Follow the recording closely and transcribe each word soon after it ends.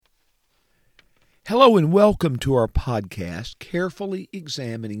Hello and welcome to our podcast, Carefully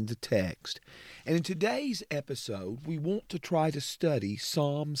Examining the Text. And in today's episode, we want to try to study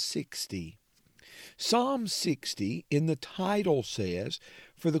Psalm 60. Psalm 60 in the title says,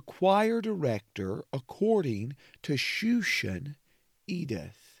 "For the choir director according to Shushan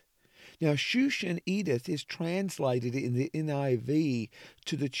Edith." Now, Shushan Edith is translated in the NIV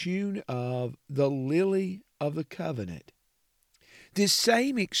to the tune of "the lily of the covenant." This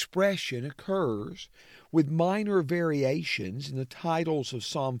same expression occurs with minor variations in the titles of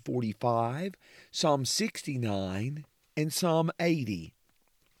Psalm 45, Psalm 69, and Psalm 80.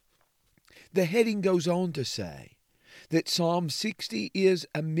 The heading goes on to say that Psalm 60 is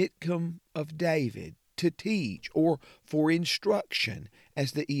a Miktam of David to teach or for instruction,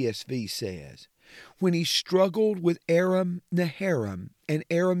 as the ESV says, when he struggled with Aram Naharaim and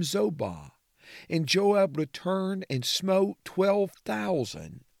Aram Zobah. And Joab returned and smote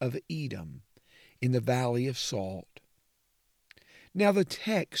 12,000 of Edom in the valley of Salt. Now the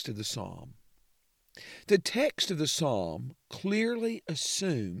text of the psalm. The text of the psalm clearly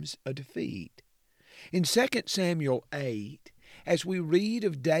assumes a defeat. In 2 Samuel 8, as we read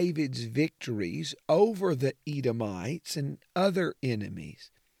of David's victories over the Edomites and other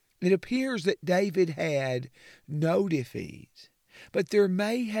enemies, it appears that David had no defeats. But there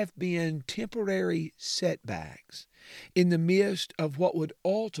may have been temporary setbacks in the midst of what would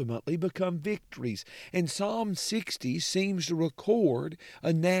ultimately become victories. And Psalm 60 seems to record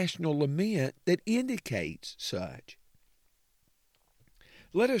a national lament that indicates such.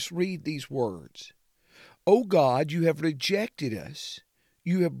 Let us read these words. "O God, you have rejected us.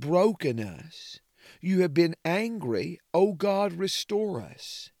 You have broken us. You have been angry. O God, restore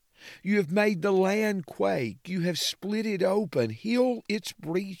us. You have made the land quake. You have split it open. Heal its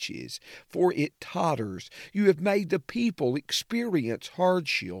breaches, for it totters. You have made the people experience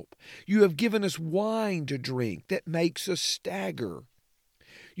hardship. You have given us wine to drink that makes us stagger.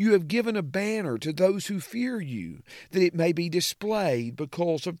 You have given a banner to those who fear you, that it may be displayed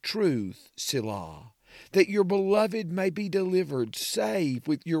because of truth, Selah. That your beloved may be delivered. Save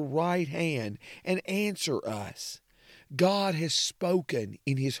with your right hand and answer us. God has spoken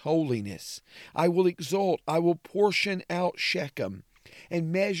in his holiness. I will exult, I will portion out Shechem, and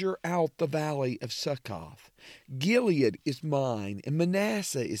measure out the valley of Succoth. Gilead is mine, and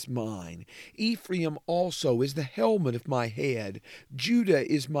Manasseh is mine. Ephraim also is the helmet of my head. Judah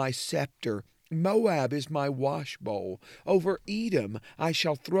is my scepter. Moab is my washbowl. Over Edom I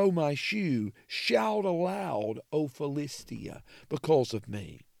shall throw my shoe. Shout aloud, O Philistia, because of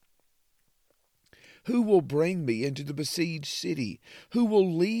me. Who will bring me into the besieged city? Who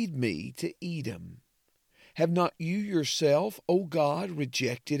will lead me to Edom? Have not you yourself, O God,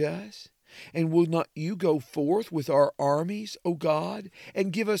 rejected us? And will not you go forth with our armies, O God,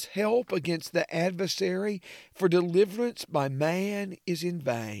 and give us help against the adversary? For deliverance by man is in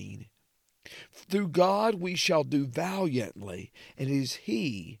vain. Through God we shall do valiantly, and it is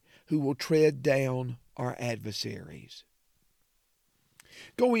he who will tread down our adversaries."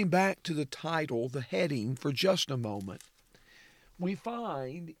 Going back to the title, the heading, for just a moment, we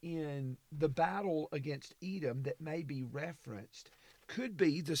find in the battle against Edom that may be referenced could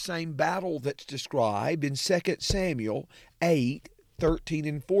be the same battle that's described in 2 Samuel 8, 13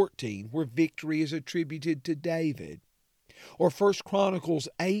 and 14, where victory is attributed to David. Or 1 Chronicles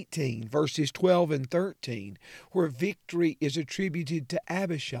 18, verses 12 and 13, where victory is attributed to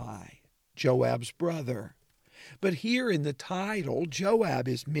Abishai, Joab's brother. But here in the title, Joab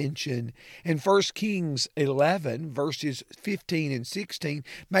is mentioned, and 1 Kings 11, verses 15 and 16,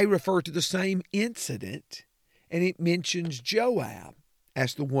 may refer to the same incident, and it mentions Joab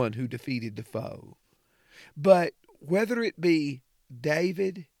as the one who defeated the foe. But whether it be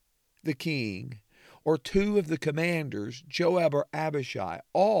David, the king, or two of the commanders, Joab or Abishai,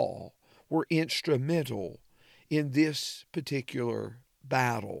 all were instrumental in this particular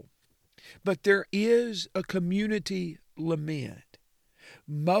battle. But there is a community lament.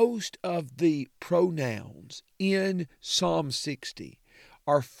 Most of the pronouns in Psalm 60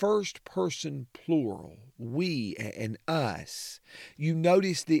 are first-person plural, we and us. You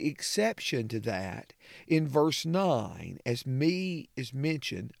notice the exception to that in verse 9, as me is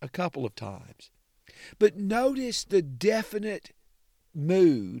mentioned a couple of times. But notice the definite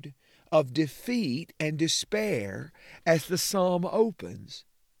mood of defeat and despair as the psalm opens.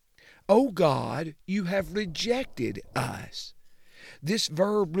 "O God, you have rejected us." This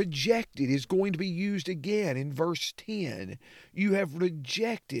verb rejected is going to be used again in verse 10. You have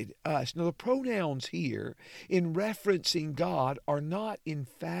rejected us. Now, the pronouns here in referencing God are not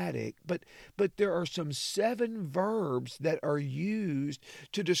emphatic, but there are some 7 verbs that are used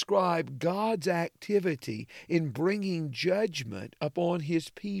to describe God's activity in bringing judgment upon his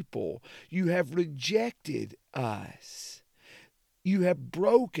people. You have rejected us. You have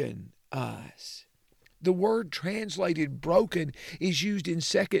broken us. The word translated broken is used in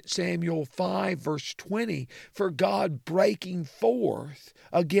 2 Samuel 5 verse 20 for God breaking forth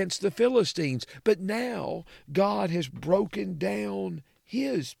against the Philistines. But now God has broken down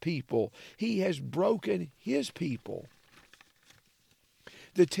his people. He has broken his people.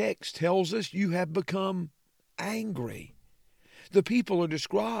 The text tells us you have become angry. The people are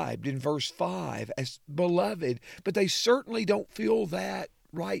described in verse 5 as beloved, but they certainly don't feel that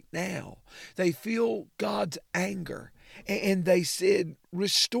right now. They feel God's anger, and they said,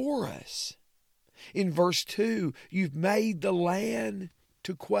 restore us. In verse 2, you've made the land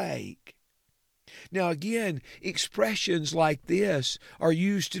to quake. Now again, expressions like this are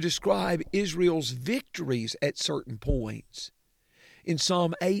used to describe Israel's victories at certain points. In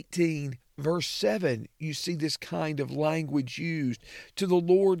Psalm 18, verse 7, you see this kind of language used to the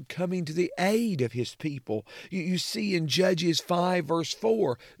Lord coming to the aid of his people. You see in Judges 5, verse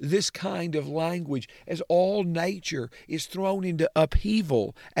 4, this kind of language as all nature is thrown into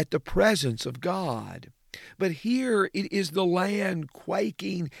upheaval at the presence of God. But here it is the land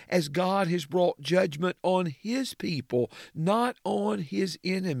quaking as God has brought judgment on his people, not on his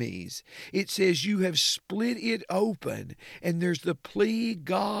enemies. It says, you have split it open, and there's the plea,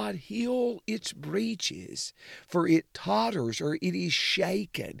 God, heal its breaches, for it totters, or it is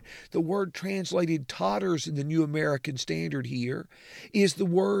shaken. The word translated totters in the New American Standard here is the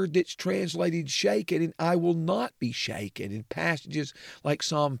word that's translated shaken, and I will not be shaken, in passages like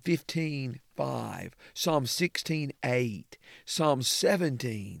Psalm 15:5, Psalm 16:8, Psalm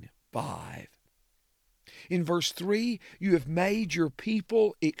 17:5. In verse 3, you have made your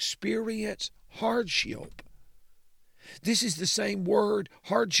people experience hardship. This is the same word,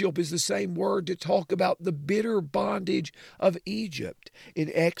 hardship is the same word to talk about the bitter bondage of Egypt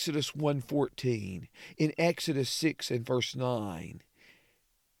in Exodus 1:14, in Exodus 6 and verse 9.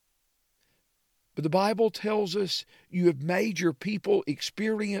 But the Bible tells us you have made your people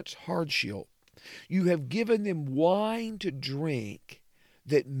experience hardship. You have given them wine to drink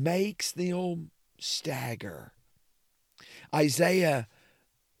that makes them stagger. Isaiah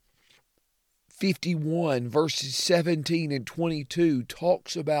 51 verses 17 and 22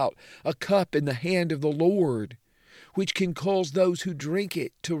 talks about a cup in the hand of the Lord, which can cause those who drink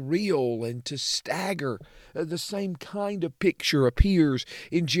it to reel and to stagger. The same kind of picture appears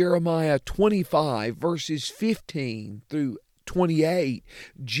in Jeremiah 25 verses 15 through 28.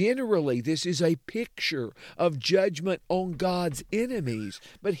 Generally, this is a picture of judgment on God's enemies,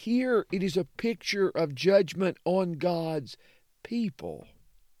 but here it is a picture of judgment on God's people.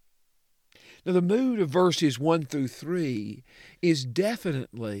 Now, the mood of verses 1 through 3 is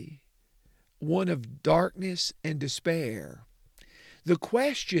definitely one of darkness and despair. The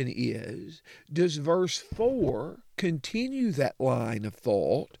question is, does verse 4 continue that line of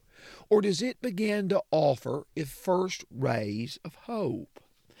thought, or does it begin to offer a first rays of hope?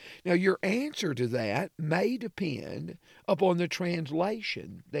 Now, your answer to that may depend upon the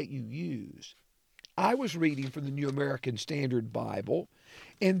translation that you use. I was reading from the New American Standard Bible,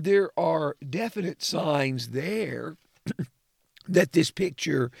 and there are definite signs there that this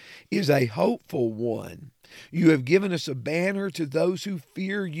picture is a hopeful one. You have given us a banner to those who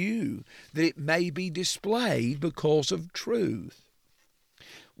fear you, that it may be displayed because of truth.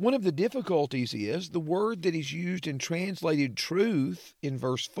 One of the difficulties is the word that is used and translated truth in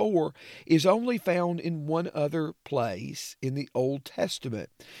verse 4 is only found in one other place in the Old Testament,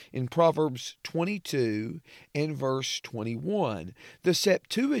 in Proverbs 22 and verse 21. The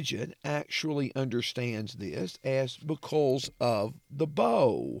Septuagint actually understands this as because of the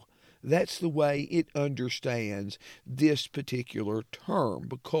bow. That's the way it understands this particular term,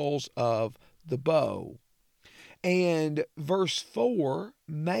 because of the bow. And verse 4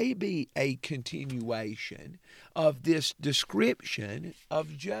 may be a continuation of this description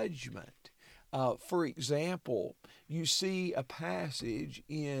of judgment. For example, you see a passage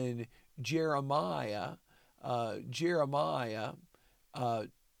in Jeremiah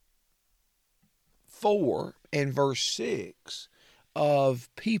 4 and verse 6 of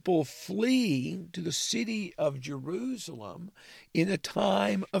people fleeing to the city of Jerusalem in a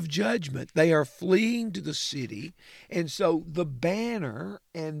time of judgment. They are fleeing to the city, and so the banner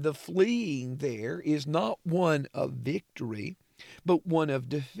and the fleeing there is not one of victory, but one of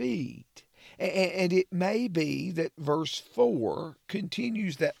defeat. And it may be that verse 4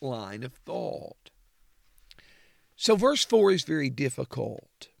 continues that line of thought. So verse 4 is very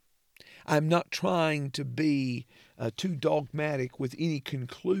difficult. I'm not trying to be too dogmatic with any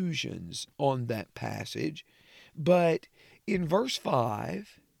conclusions on that passage, but in verse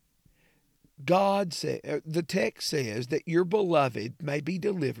 5, the text says that your beloved may be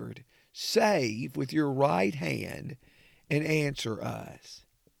delivered. Save with your right hand and answer us.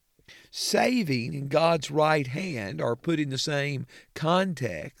 Saving and God's right hand are put in the same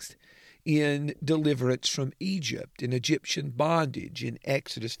context in deliverance from Egypt, in Egyptian bondage, in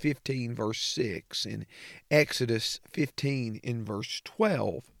Exodus 15, verse 6, in Exodus 15, in verse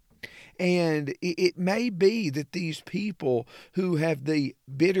 12. And it may be that these people who have the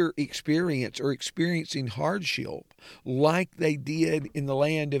bitter experience or experiencing hardship, like they did in the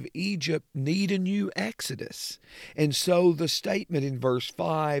land of Egypt, need a new exodus. And so the statement in verse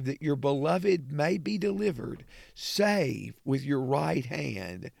 5 that your beloved may be delivered, save with your right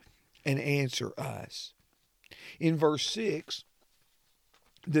hand and answer us. In verse 6,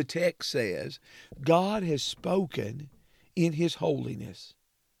 the text says, God has spoken in his holiness.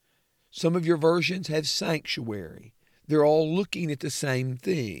 Some of your versions have sanctuary. They're all looking at the same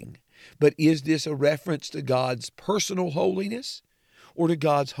thing. But is this a reference to God's personal holiness or to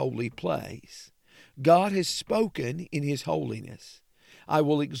God's holy place? God has spoken in his holiness. I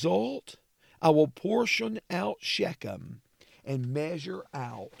will exalt, I will portion out Shechem and measure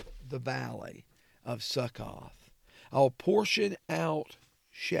out the valley of Succoth. I'll portion out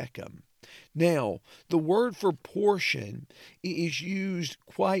Shechem. Now, the word for portion is used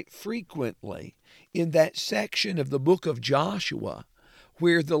quite frequently in that section of the book of Joshua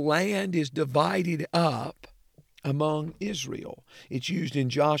where the land is divided up among Israel. It's used in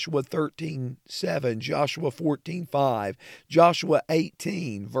Joshua 13:7, Joshua 14:5, Joshua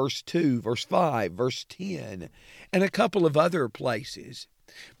 18, verse 2, verse 5, verse 10, and a couple of other places.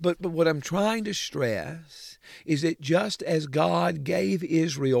 But what I'm trying to stress is that just as God gave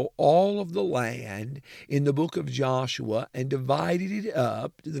Israel all of the land in the book of Joshua and divided it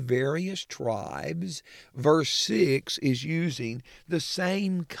up to the various tribes, verse 6 is using the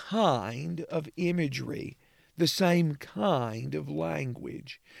same kind of imagery, the same kind of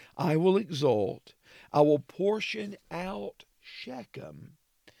language. I will exalt, I will portion out Shechem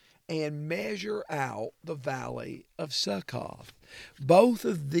and measure out the valley of Succoth. Both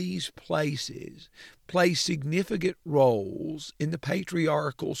of these places play significant roles in the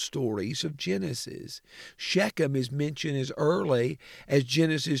patriarchal stories of Genesis. Shechem is mentioned as early as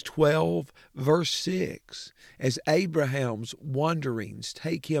Genesis 12, verse 6, as Abraham's wanderings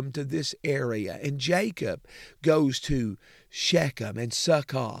take him to this area, and Jacob goes to Shechem and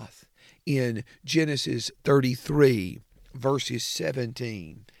Succoth in Genesis 33, verses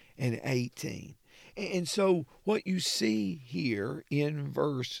 17 and 18. And so what you see here in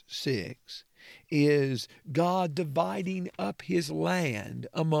verse 6 is God dividing up his land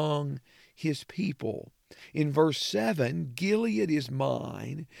among his people. In verse 7, Gilead is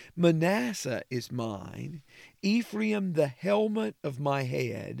mine, Manasseh is mine, Ephraim the helmet of my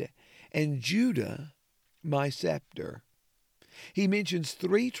head, and Judah my scepter. He mentions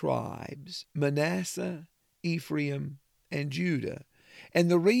three tribes, Manasseh, Ephraim, and Judah,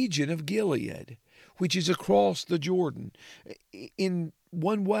 and the region of Gilead, which is across the Jordan. In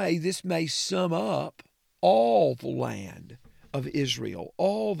one way, this may sum up all the land of Israel,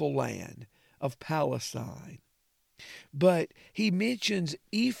 all the land of Palestine. But he mentions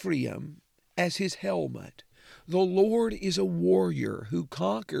Ephraim as his helmet. The Lord is a warrior who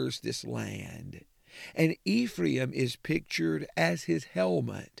conquers this land, and Ephraim is pictured as his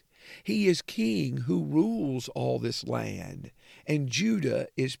helmet. He is king who rules all this land, and Judah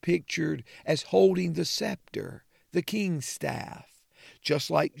is pictured as holding the scepter, the king's staff,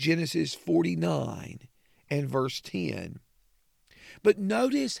 just like Genesis 49 and verse 10. But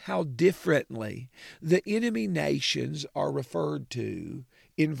notice how differently the enemy nations are referred to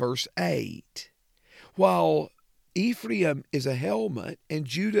in verse 8. While Ephraim is a helmet and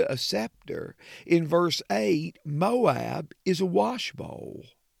Judah a scepter, in verse 8, Moab is a washbowl.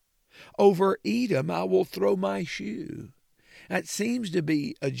 Over Edom I will throw my shoe. That seems to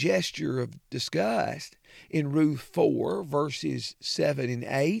be a gesture of disgust in Ruth 4, verses 7 and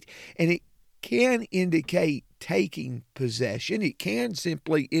 8, and it can indicate taking possession. It can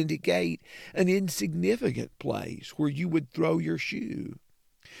simply indicate an insignificant place where you would throw your shoe.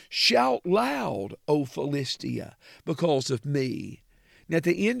 Shout loud, O Philistia, because of me. Now, at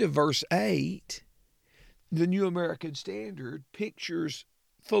the end of verse 8, the New American Standard pictures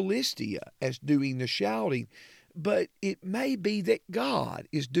Philistia as doing the shouting. but it may be that God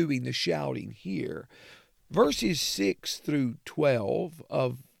is doing the shouting here. Verses 6 through 12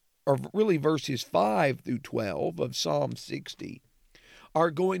 or really verses 5 through 12 of Psalm 60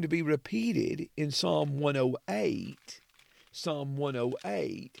 are going to be repeated in Psalm 108,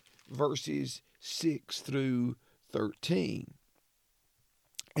 verses 6 through 13.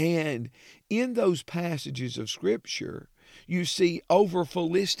 And in those passages of Scripture, you see, over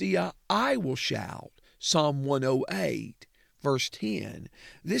Philistia I will shout, Psalm 108, verse 10.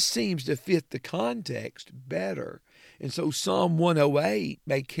 This seems to fit the context better. And so Psalm 108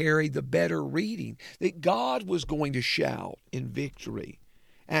 may carry the better reading that God was going to shout in victory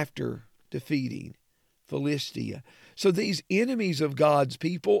after defeating Philistia. So these enemies of God's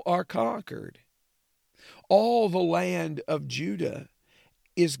people are conquered. All the land of Judah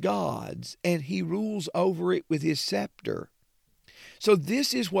is God's, and he rules over it with his scepter. So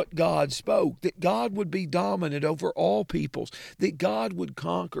this is what God spoke, that God would be dominant over all peoples, that God would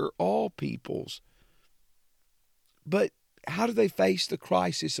conquer all peoples. But how do they face the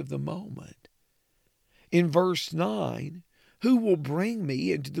crisis of the moment? In verse 9, who will bring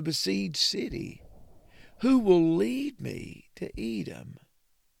me into the besieged city? Who will lead me to Edom?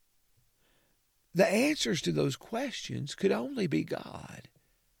 The answers to those questions could only be God.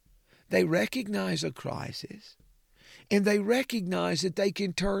 They recognize a crisis, and they recognize that they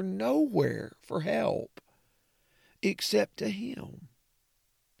can turn nowhere for help except to Him.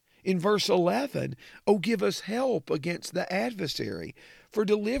 In verse 11, oh, give us help against the adversary, for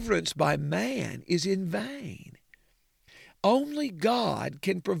deliverance by man is in vain. Only God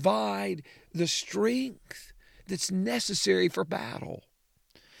can provide the strength that's necessary for battle.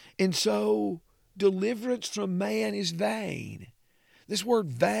 And so deliverance from man is vain. This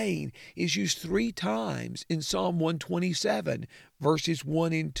word vain is used 3 times in Psalm 127, verses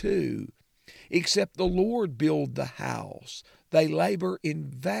 1 and 2. Except the Lord build the house, they labor in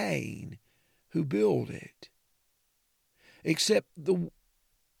vain who build it. Except the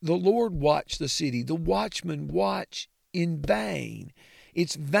Lord watch the city, the watchmen watch in vain.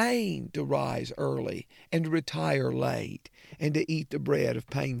 It's vain to rise early and to retire late and to eat the bread of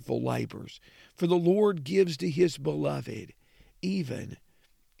painful labors. For the Lord gives to his beloved even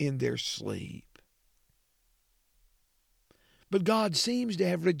in their sleep. But God seems to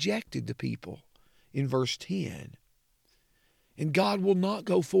have rejected the people in verse 10. And God will not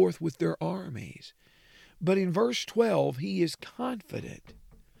go forth with their armies. But in verse 12, he is confident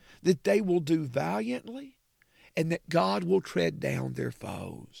that they will do valiantly and that God will tread down their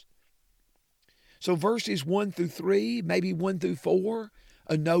foes. So verses 1 through 3, maybe 1 through 4,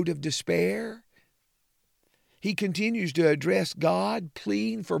 a note of despair. He continues to address God,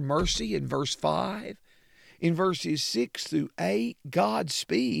 pleading for mercy in verse 5. In verses 6 through 8, God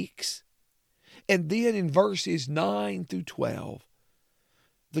speaks. And then in verses 9 through 12,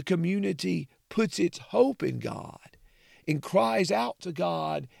 the community puts its hope in God and cries out to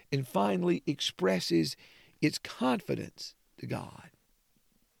God and finally expresses its confidence to God.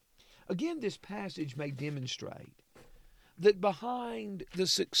 Again, this passage may demonstrate that behind the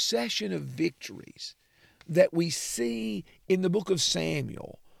succession of victories that we see in the book of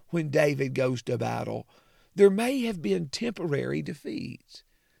Samuel when David goes to battle, there may have been temporary defeats.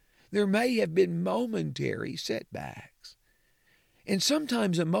 There may have been momentary setbacks. And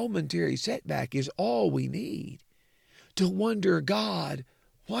sometimes a momentary setback is all we need to wonder, God,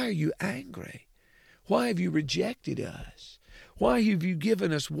 why are you angry? Why have you rejected us? Why have you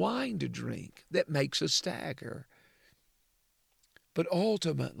given us wine to drink that makes us stagger? But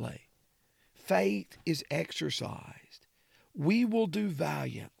ultimately, faith is exercised. We will do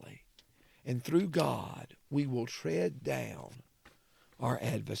valiantly, and through God, we will tread down our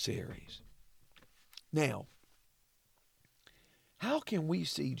adversaries. Now, how can we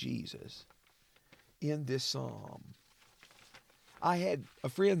see Jesus in this psalm? I had a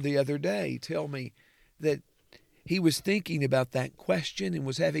friend the other day tell me that he was thinking about that question and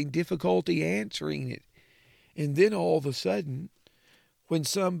was having difficulty answering it. And then all of a sudden, when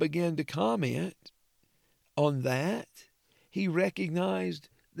some began to comment on that, he recognized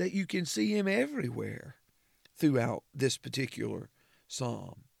that you can see him everywhere throughout this particular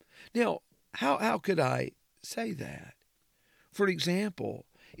psalm. Now, how could I say that? For example,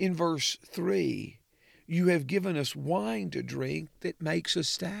 in verse 3, you have given us wine to drink that makes us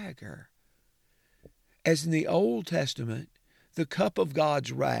stagger. As in the Old Testament, the cup of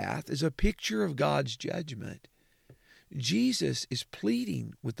God's wrath is a picture of God's judgment. Jesus is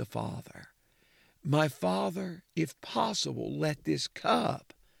pleading with the Father, my Father, if possible, let this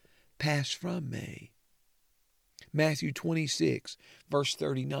cup pass from me. Matthew 26, verse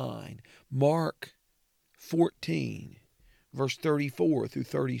 39, Mark 14, verse 34 through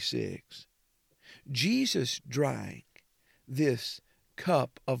 36. Jesus drank this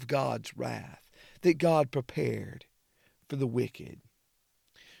cup of God's wrath that God prepared for the wicked.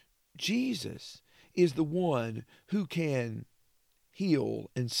 Jesus is the one who can heal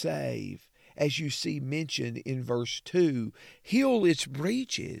and save, as you see mentioned in verse 2, heal its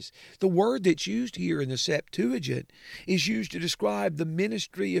breaches. The word that's used here in the Septuagint is used to describe the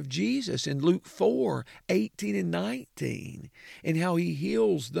ministry of Jesus in Luke 4:18 and 19, and how he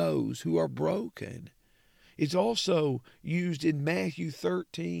heals those who are broken. It's also used in Matthew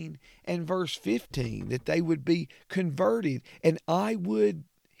 13 and verse 15, that they would be converted and I would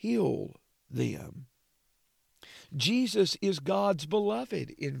heal them. Jesus is God's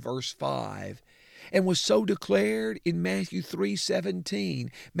beloved in verse 5, and was so declared in Matthew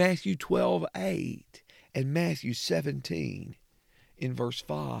 3:17, Matthew 12:8, and Matthew 17 in verse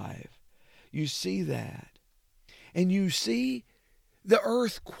 5. You see that. And you see the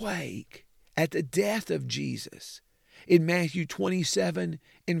earthquake at the death of Jesus in Matthew 27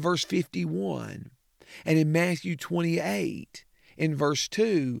 in verse 51, and in Matthew 28 in verse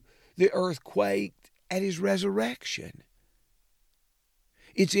 2, the earthquake at his resurrection.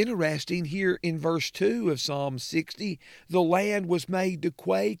 It's interesting here in verse 2 of Psalm 60, the land was made to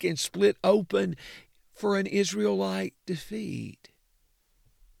quake and split open for an Israelite defeat.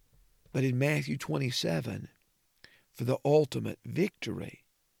 But in Matthew 27, for the ultimate victory.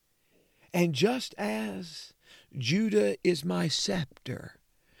 And just as Judah is my scepter,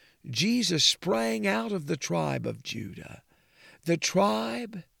 Jesus sprang out of the tribe of Judah, the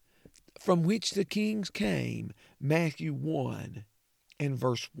tribe from which the kings came, Matthew 1 and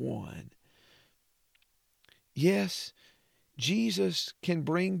verse 1. Yes, Jesus can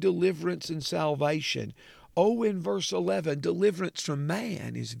bring deliverance and salvation. Oh, in verse 11, deliverance from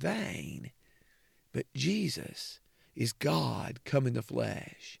man is vain. But Jesus is God come in the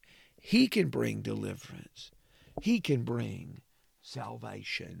flesh. He can bring deliverance. He can bring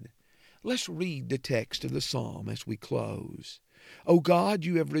salvation. Let's read the text of the psalm as we close. O God,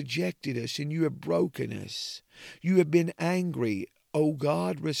 you have rejected us and you have broken us. You have been angry. O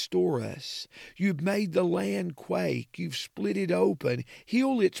God, restore us. You've made the land quake. You've split it open.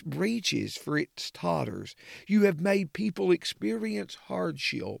 Heal its breaches, for its totters. You have made people experience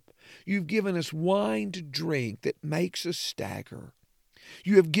hardship. You've given us wine to drink that makes us stagger.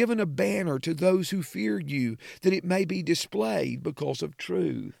 You have given a banner to those who fear you, that it may be displayed because of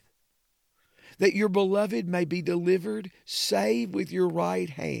truth. That your beloved may be delivered, save with your right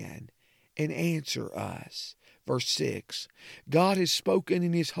hand, and answer us. Verse 6, God has spoken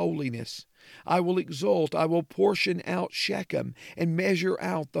in his holiness. I will exult, I will portion out Shechem, and measure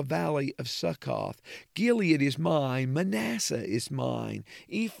out the valley of Succoth. Gilead is mine, Manasseh is mine.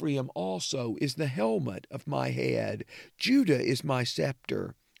 Ephraim also is the helmet of my head. Judah is my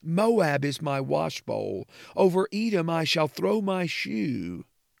scepter. Moab is my washbowl. Over Edom I shall throw my shoe.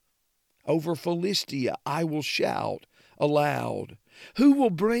 Over Philistia I will shout aloud. Who will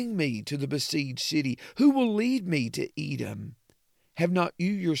bring me to the besieged city? Who will lead me to Edom? Have not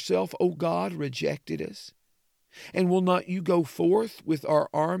you yourself, O God, rejected us? And will not you go forth with our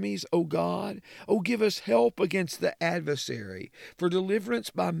armies, O God? O give us help against the adversary, for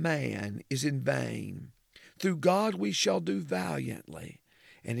deliverance by man is in vain. Through God we shall do valiantly,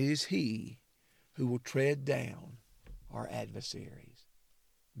 and it is he who will tread down our adversaries.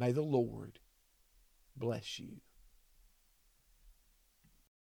 May the Lord bless you.